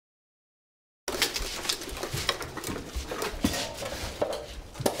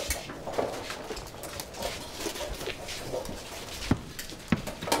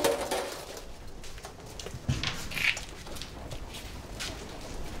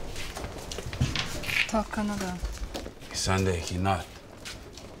Canada. Missandei, he not.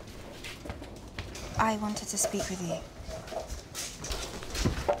 I wanted to speak with you.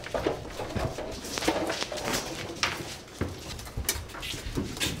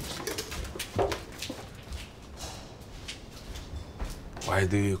 Why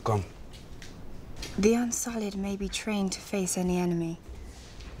do you come? The Unsullied may be trained to face any enemy,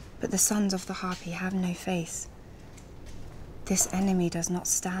 but the sons of the Harpy have no face. This enemy does not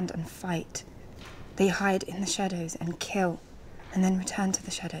stand and fight. They hide in the shadows and kill, and then return to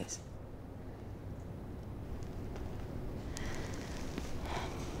the shadows.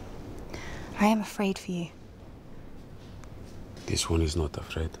 I am afraid for you. This one is not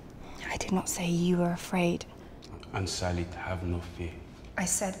afraid. I did not say you were afraid. Unsullied have no fear. I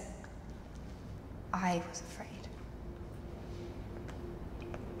said I was afraid.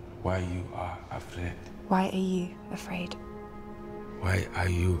 Why you are afraid? Why are you afraid? Why are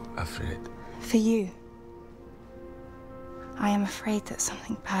you afraid? For you. I am afraid that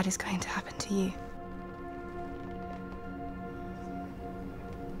something bad is going to happen to you.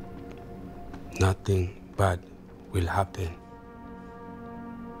 Nothing bad will happen.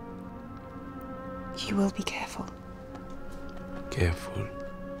 You will be careful. Careful.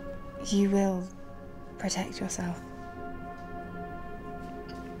 You will protect yourself.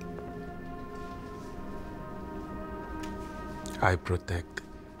 I protect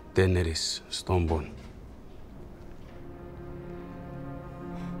Daenerys Stoneborn.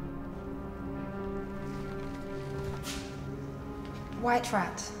 White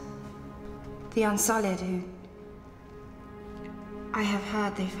Rat. The Unsullied who... I have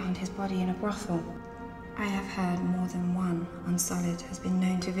heard they found his body in a brothel. I have heard more than one Unsullied has been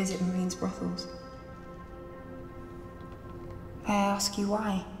known to visit Marine's brothels. May I ask you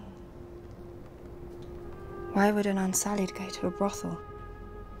why? Why would an Unsullied go to a brothel?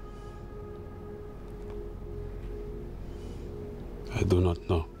 I do not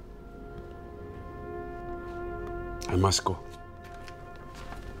know. I must go.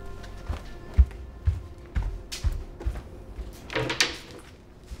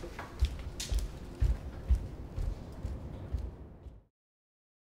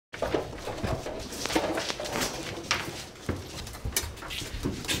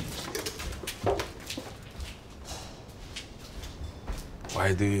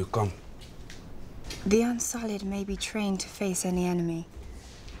 Why do you come? The Unsullied may be trained to face any enemy,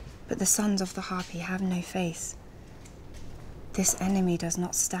 but the sons of the Harpy have no face. This enemy does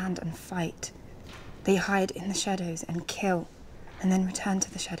not stand and fight. They hide in the shadows and kill, and then return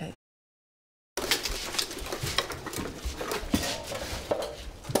to the shadows.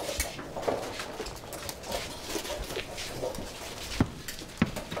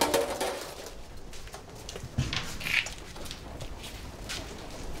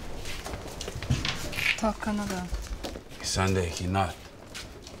 Canada. Missandei, he not.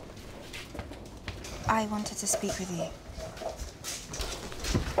 I wanted to speak with you.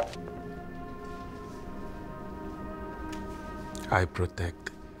 I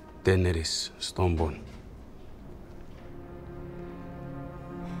protect Daenerys Stoneborn.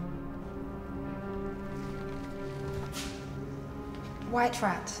 White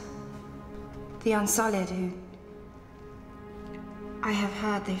Rat. The Unsullied who... I have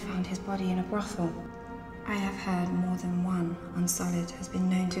heard they found his body in a brothel. I have heard more than one Unsullied has been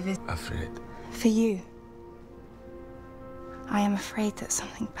known to visit... Afraid. For you. I am afraid that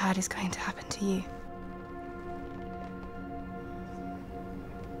something bad is going to happen to you.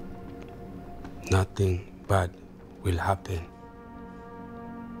 Nothing bad will happen.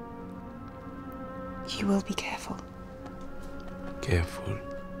 You will be careful. Careful.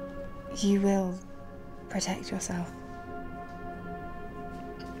 You will protect yourself.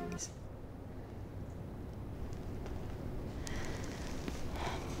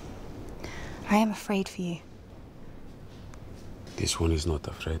 I am afraid for you. This one is not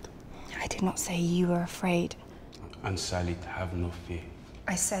afraid. I did not say you were afraid. Unsullied have no fear.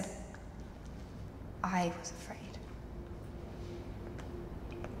 I said I was afraid.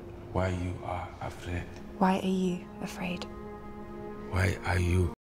 Why you are afraid? Why are you afraid? Why are you